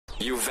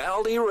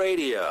Uvalde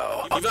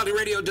Radio.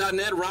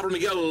 UvaldeRadio.net. Robert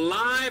Miguel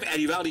live at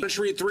Uvalde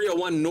Street,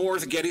 301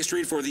 North Getty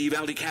Street for the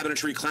Uvalde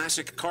Cabinetry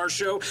Classic Car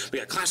Show. We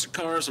got classic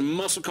cars,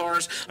 muscle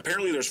cars.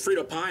 Apparently there's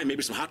Frito pie and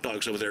maybe some hot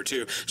dogs over there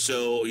too.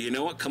 So you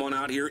know what? Come on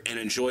out here and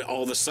enjoy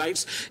all the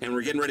sights. And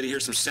we're getting ready to hear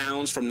some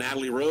sounds from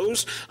Natalie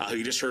Rose, who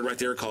you just heard right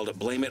there, called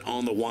 "Blame It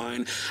on the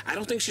Wine." I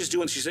don't think she's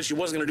doing. She said she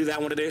wasn't going to do that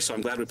one today, so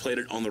I'm glad we played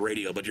it on the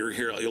radio. But you'll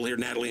hear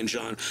Natalie and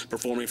John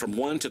performing from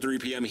 1 to 3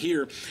 p.m.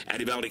 here at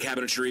Uvalde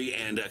Cabinetry.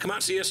 And come out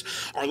and see us.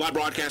 Our live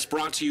broadcast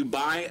brought to you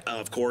by,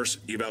 of course,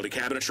 Uvalde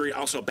Cabinetry,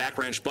 also Back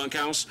Ranch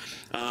Bunkhouse,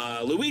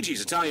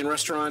 Luigi's Italian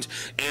Restaurant,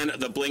 and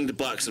the Blinged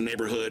Bucks, the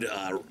neighborhood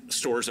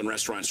stores and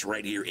restaurants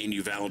right here in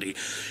Uvalde.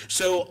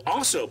 So,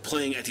 also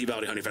playing at the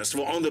Uvalde Honey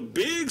Festival on the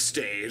big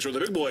stage, where the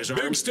big boys are.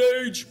 Big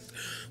stage.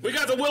 We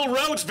got the Will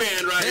Rhodes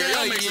Band right here.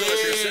 Y'all make some noise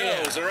for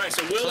yourselves. All right,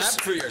 so Will's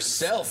clap for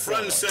yourself.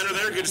 Front and center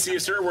there. Good to see you,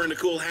 sir. Wearing the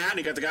cool hat.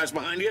 You got the guys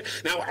behind you.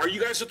 Now, are you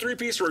guys a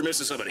three-piece or are we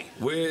missing somebody?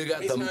 We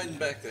got He's hiding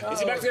back there. Is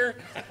he back there?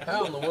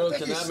 How in the world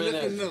can I mean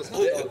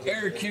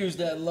Eric Q's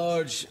that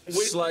large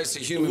slice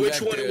of human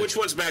back there. Which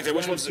one's back there?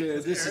 Which one's?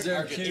 This is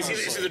Eric Q.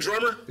 Is he the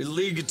drummer?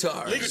 Lead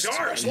guitarist. Lead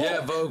guitarist. Yeah,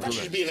 That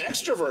vocalist. should be an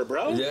extrovert,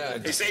 bro. Yeah.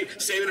 Hey,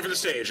 saving it for the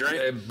stage, right?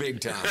 Yeah, big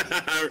time.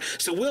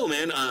 So, Will,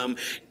 man,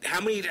 how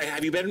many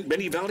have you been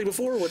to Uvalde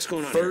before? What's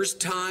going on?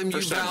 First time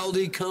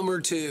Uvalde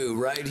comer to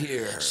right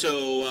here.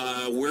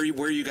 So, where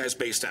are you guys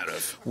based out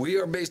of? We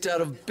are based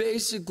out of,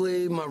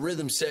 basically, my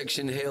rhythm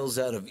section hails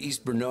out of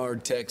East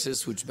Bernard,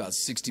 Texas, which is about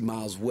 60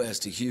 miles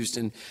west of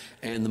Houston.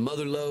 And the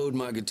mother lode,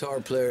 my guitar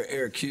player,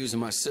 Eric Hughes, and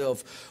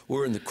myself,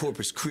 we're in the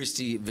Corpus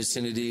Christi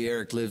vicinity.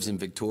 Eric lives in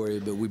Victoria,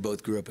 but we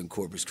both grew up in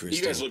Corpus Christi.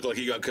 You guys look like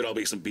you could all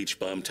be some beach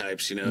bum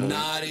types, you know?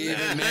 Not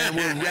even, man.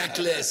 We're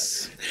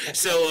reckless.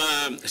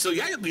 So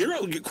yeah,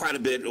 you're quite a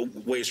bit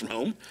ways from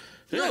home.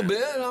 A little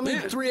bit. I mean,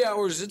 3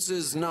 hours,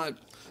 it's not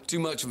too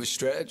much of a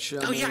stretch.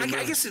 I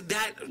guess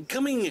that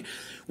coming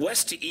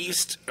west to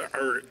east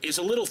is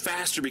a little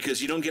faster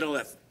because you don't get all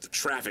that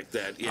traffic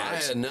that, I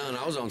had none.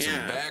 I was on some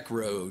back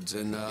roads,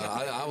 and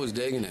I was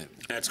digging it.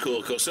 That's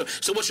cool. So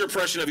what's your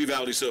impression of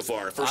Uvalde so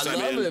far? First time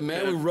I love in? it,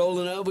 man. We're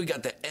rolling up. We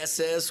got the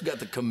SS, we got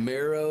the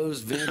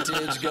Camaros,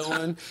 vintage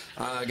going.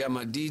 I got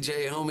my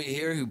DJ homie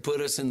here who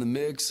put us in the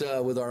mix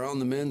with our On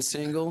the Men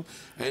single,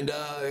 and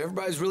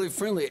everybody's really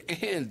friendly,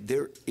 and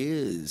there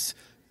is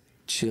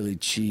chili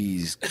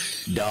cheese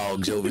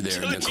dogs over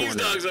there in the corner. Cheese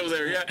dogs over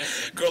there, yeah.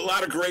 A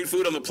lot of great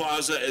food on the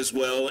plaza as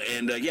well.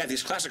 And yeah,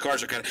 these classic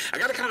cars are I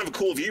got a kind of a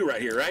cool view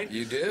right here, right?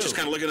 You do. Just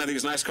kind of looking at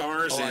these nice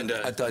cars. Oh, and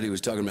I thought he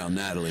was talking about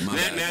Natalie. My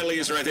bad. Natalie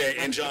is right there,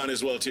 and John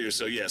as well, too.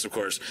 So yes, of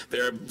course.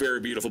 They're very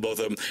beautiful, both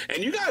of them.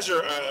 And you guys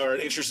are an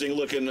interesting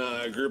looking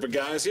group of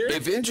guys here.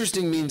 If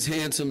interesting means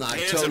handsome, I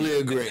totally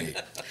agree.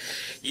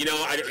 You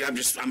know,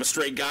 I'm a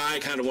straight guy. I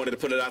kind of wanted to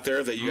put it out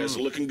there that you guys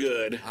are looking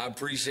good. I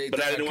appreciate that.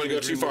 But I didn't want to go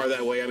too far more.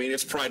 that way. I mean,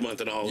 it's Pride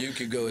Month and all. You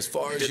could go as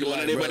far as you want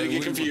like, anybody brother. to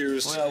get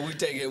confused. Well, we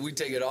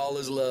take it all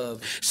as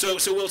love. So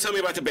Will, tell me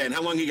about the band.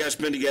 How long have you guys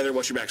been together?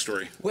 What's your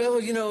backstory?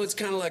 Well, you know, it's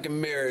kind of like a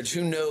marriage.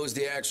 Who knows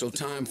the actual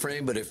time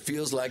frame, but it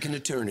feels like an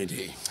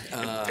eternity.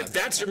 If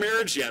that's your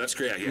marriage, yeah, that's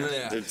great.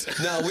 Yeah.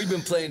 No, we've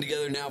been playing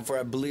together now for,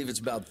 I believe it's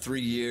about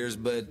 3 years,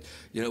 but,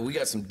 you know, we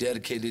got some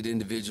dedicated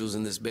individuals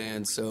in this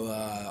band, so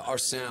our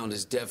sound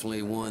is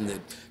definitely one that,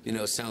 you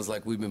know, sounds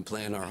like we've been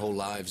playing our whole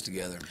lives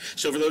together.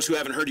 So for those who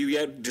haven't heard you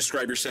yet,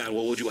 describe your sound.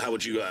 How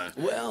would you?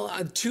 Well,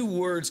 two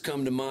words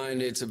come to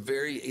mind. It's a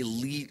very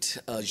elite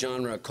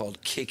genre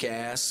called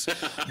kick-ass.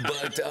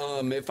 But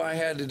if I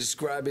had to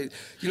describe it,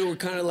 you know, we're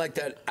kind of like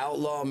that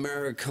outlaw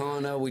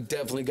Americana. We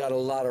definitely got a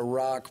lot of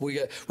rock. We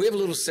have a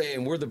little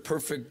saying, we're the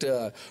perfect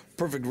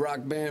rock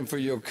band for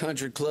your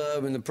country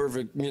club and the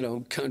perfect, you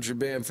know, country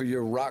band for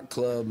your rock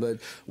club. But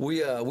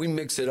we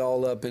mix it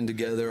all up in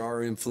together.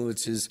 Our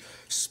influences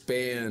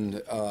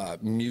span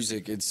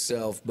music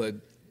itself, but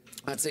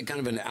I'd say kind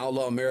of an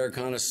outlaw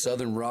Americana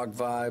Southern rock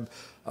vibe.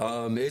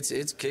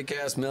 It's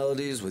kick-ass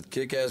melodies with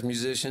kick-ass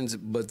musicians,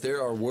 but there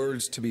are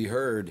words to be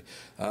heard.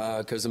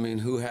 Because I mean,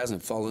 who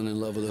hasn't fallen in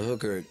love with a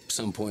hooker at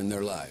some point in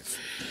their life?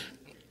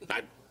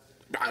 I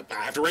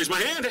have to raise my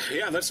hand.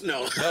 Yeah, that's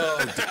no.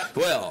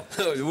 Well,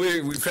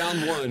 we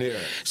found one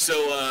here.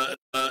 So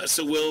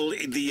Will,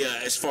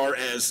 as far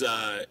as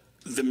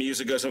the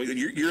music goes,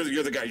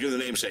 you're the guy, you're the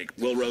namesake,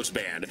 Will Rhodes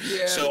Band.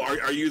 Yeah. So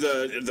are you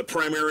the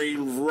primary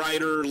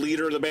writer,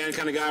 leader of the band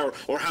kind of guy,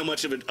 or how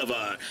much of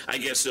a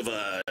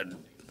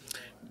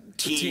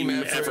team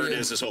effort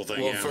is this whole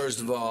thing? Well, first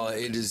of all,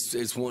 it's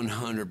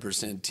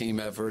 100% team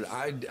effort.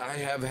 I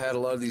have had a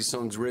lot of these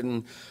songs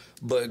written,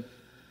 but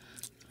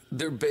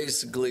they're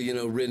basically, you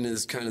know, written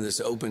as kind of this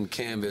open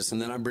canvas, and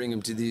then I bring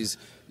them to these,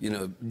 you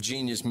know,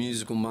 genius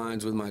musical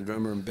minds with my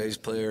drummer and bass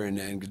player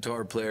and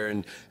guitar player,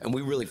 and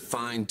we really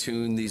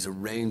fine-tune these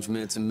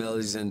arrangements and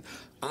melodies, and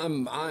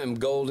I'm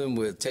golden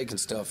with taking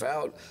stuff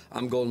out.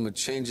 I'm golden with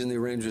changing the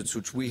arrangements,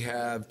 which we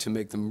have to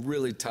make them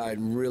really tight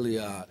and really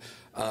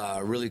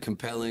really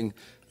compelling.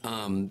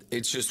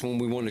 It's just when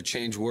we want to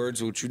change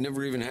words, which we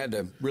never even had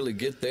to really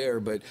get there,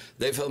 but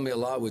they've helped me a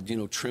lot with,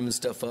 trimming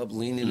stuff up,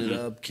 leaning it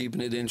up,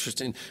 keeping it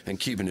interesting, and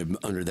keeping it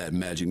under that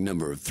magic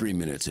number of 3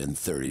 minutes and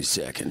 30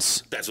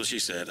 seconds. That's what she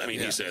said. I mean,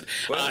 he said.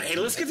 Hey,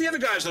 let's get the other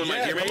guys on the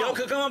mic here, man. Y'all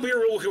come up here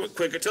real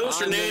quick. Tell us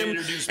your name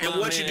and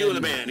what you do in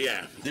the band.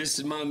 Yeah. This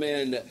is my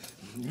man,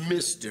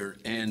 Mr.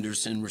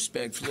 Anderson,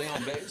 respectfully,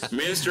 on bass.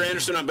 Mr.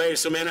 Anderson on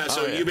bass. So, man,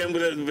 you've been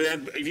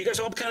with have you guys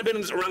all kind of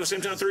been around the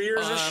same time, 3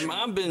 years?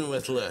 I've been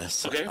with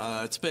Les. Okay.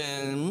 It's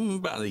been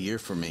about a year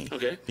for me.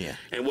 Okay. Yeah.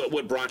 And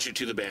what brought you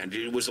to the band?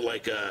 Was it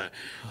like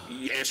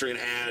answering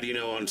an ad,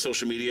 on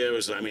social media?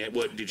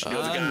 What did you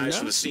know the guys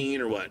from the scene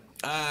or what?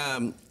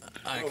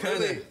 I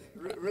kind of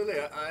really,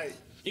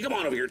 You come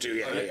on over here too.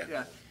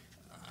 Yeah.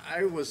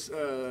 I was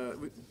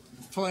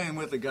playing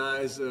with the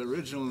guys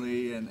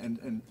originally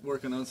and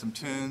working on some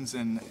tunes,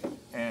 and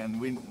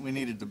we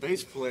needed the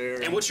bass player.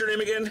 And what's your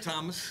name again?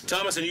 Thomas.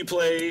 Thomas, and you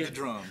play the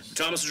drums.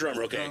 Thomas, the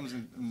drummer. Okay. Drums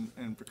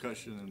and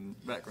percussion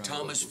and background.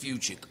 Thomas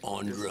Fuchik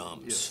on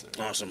drums. Yes,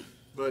 sir. Awesome.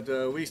 But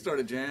we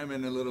started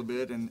jamming a little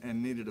bit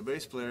and needed a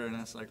bass player, and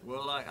I was like,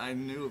 well, I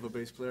knew of a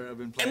bass player I've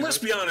been playing And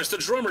let's with. be honest, the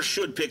drummer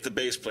should pick the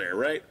bass player,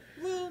 right?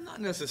 Well, not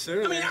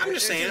necessarily. I'm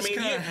just saying. You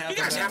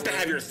guys have to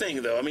have your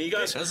thing, though. You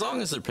guys. as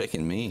long as they're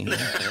picking me.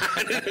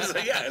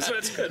 Yeah, so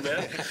that's good,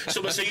 man.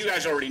 So you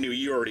guys already knew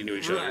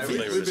each other. Right,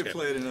 we've been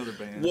playing in other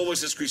bands. What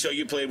was this? So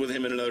you played with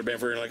him in another band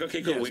for you're like,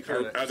 okay, cool. Yes,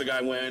 correct. Our other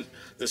guy went.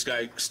 This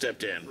guy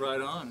stepped in. Right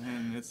on,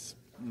 and it's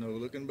no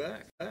looking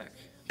back.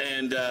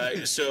 And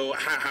so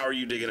how are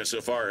you digging it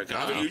so far?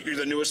 You're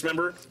the newest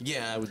member?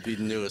 Yeah, I would be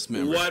the newest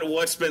member.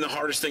 What's been the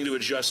hardest thing to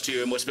adjust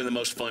to, and what's been the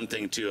most fun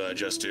thing to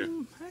adjust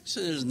to?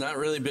 Actually, there's not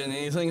really been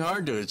anything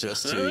hard to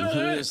adjust to. Right. He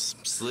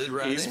just slid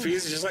right Easy in.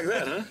 peasy, just like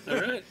that, huh?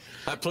 All right.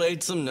 I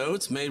played some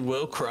notes, made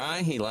Will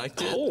cry. He liked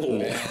it. Oh.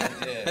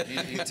 Yeah,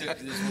 he took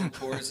this one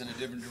chorus in a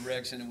different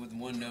direction, and with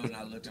one note, and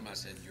I looked at him, I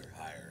said, "You're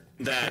hired."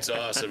 That's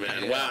awesome,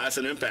 man. Wow, that's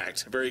an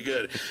impact. Very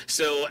good.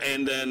 So,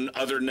 and then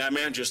other than that,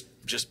 man, just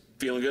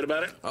feeling good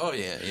about it? Oh,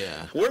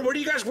 yeah. Where are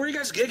you guys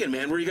gigging,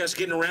 man? Were you guys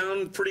getting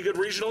around pretty good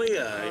regionally,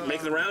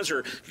 making the rounds, or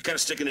you kind of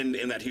sticking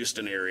in that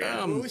Houston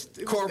area?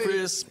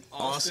 Corpus,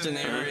 Austin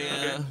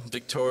area,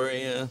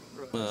 Victoria,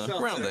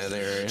 around that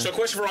area. So,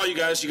 question for all you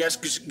guys. You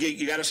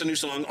got us a new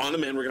song, On the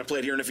Mend. We're going to play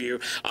it here in a few.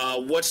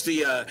 What's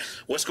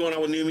going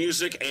on with new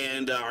music,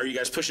 and are you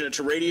guys pushing it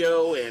to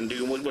radio, and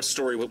what's the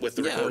story with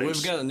the recordings? Yeah,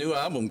 we've got a new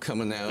album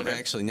coming out,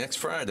 actually, next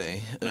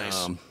Friday.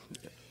 Nice.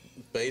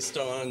 Based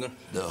on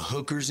the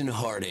Hookers and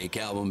Heartache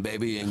album,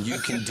 baby, and you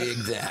can dig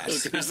that.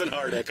 Hookers and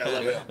Heartache, I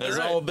love it. It's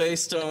all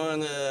based on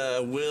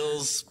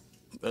Will's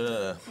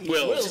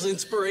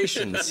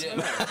inspirations.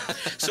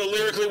 So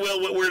lyrically,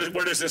 Will,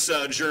 where does this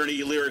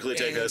journey lyrically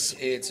take us?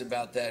 It's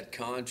about that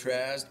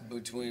contrast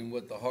between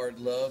what the heart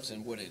loves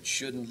and what it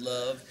shouldn't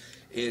love.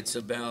 It's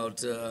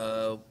about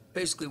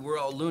basically we're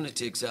all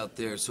lunatics out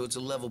there, so it's a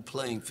level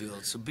playing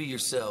field. So be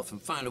yourself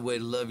and find a way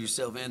to love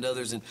yourself and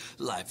others, and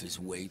life is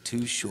way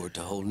too short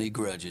to hold any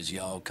grudges,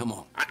 y'all. Come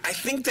on. I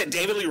think that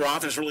David Lee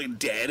Roth is really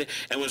dead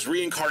and was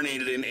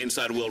reincarnated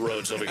inside Will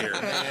Rhodes over here.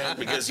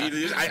 Because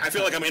I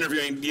feel like I'm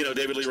interviewing,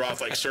 David Lee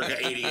Roth like circa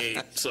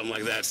 88, something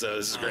like that. So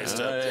this is great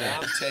stuff.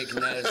 I'm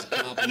taking that as a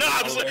compliment.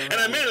 No, and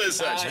I meant it as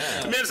such.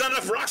 Man, there's not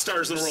enough rock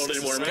stars in the world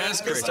anymore, man.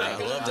 That's great. I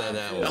love that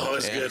album. Oh,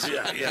 it's good.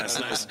 Yeah, it's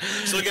nice.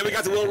 So again, we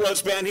got the Will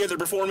Rhodes Band here. They're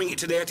performing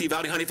today at the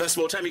Uvalde Honey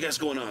Festival. What time are you guys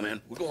going on,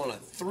 man? We're going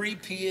at 3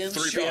 p.m.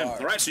 3 p.m. All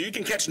right, so you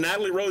can catch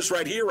Natalie Rose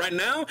right here, right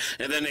now,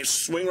 and then they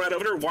swing right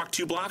over there, walk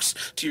 2 blocks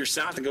to your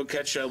south, and go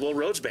catch Will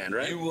Rhodes Band,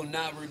 right? You will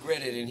not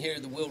regret it. And here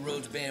at the Will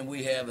Rhodes Band,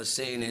 we have a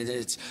saying,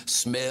 it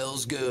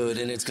smells good,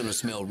 and it's going to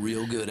smell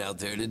real good out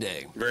there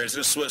today. It's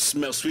going to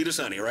smell sweet as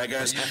honey, right,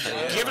 guys?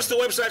 Give us the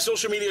website,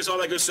 social medias, all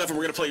that good stuff, and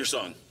we're going to play your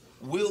song.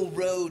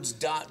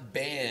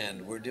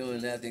 WillRhodes.band. We're doing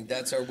that. I think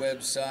that's our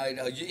website.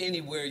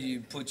 Anywhere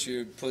you put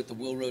the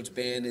Will Rhodes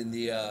Band in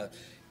the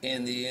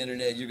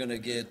internet, you're gonna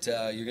get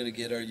our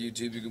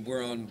YouTube.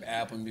 We're on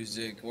Apple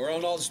Music. We're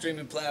on all the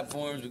streaming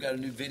platforms. We've got a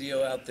new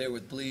video out there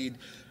with Bleed.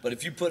 But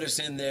if you put us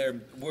in there,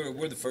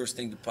 we're the first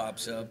thing that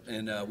pops up,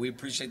 and we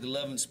appreciate the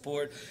love and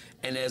support.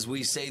 And as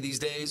we say these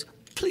days,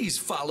 please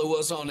follow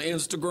us on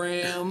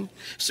Instagram.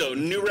 So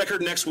new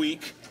record next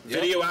week.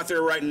 Video out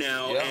there right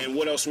now. And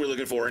what else are we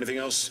looking for? Anything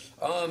else?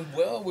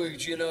 Well,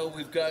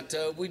 we've got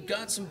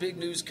some big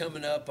news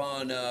coming up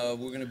on. We're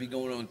going to be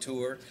going on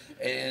tour,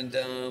 and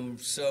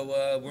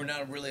so we're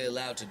not really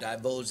allowed to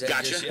divulge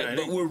that just yet.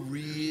 But we're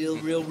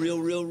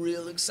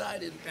real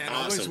excited. And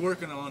always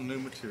working on new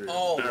material.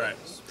 All right.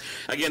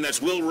 Again, that's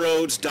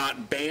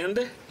willrhodes.band,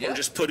 or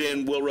just put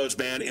in Will Rhodes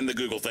Band in the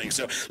Google thing.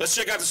 So let's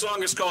check out the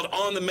song. It's called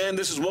On the Mend.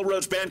 This is Will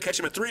Rhodes Band. Catch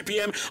them at 3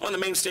 p.m. on the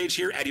main stage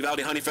here at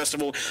Uvalde Honey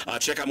Festival.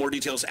 Check out more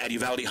details at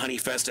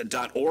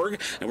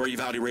UvaldeHoneyFest.org, and we're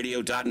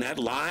UvaldeRadio.net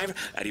live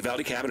at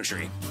Uvalde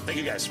Cabinetry. Thank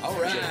you, guys. All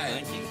right.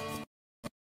 Thank you.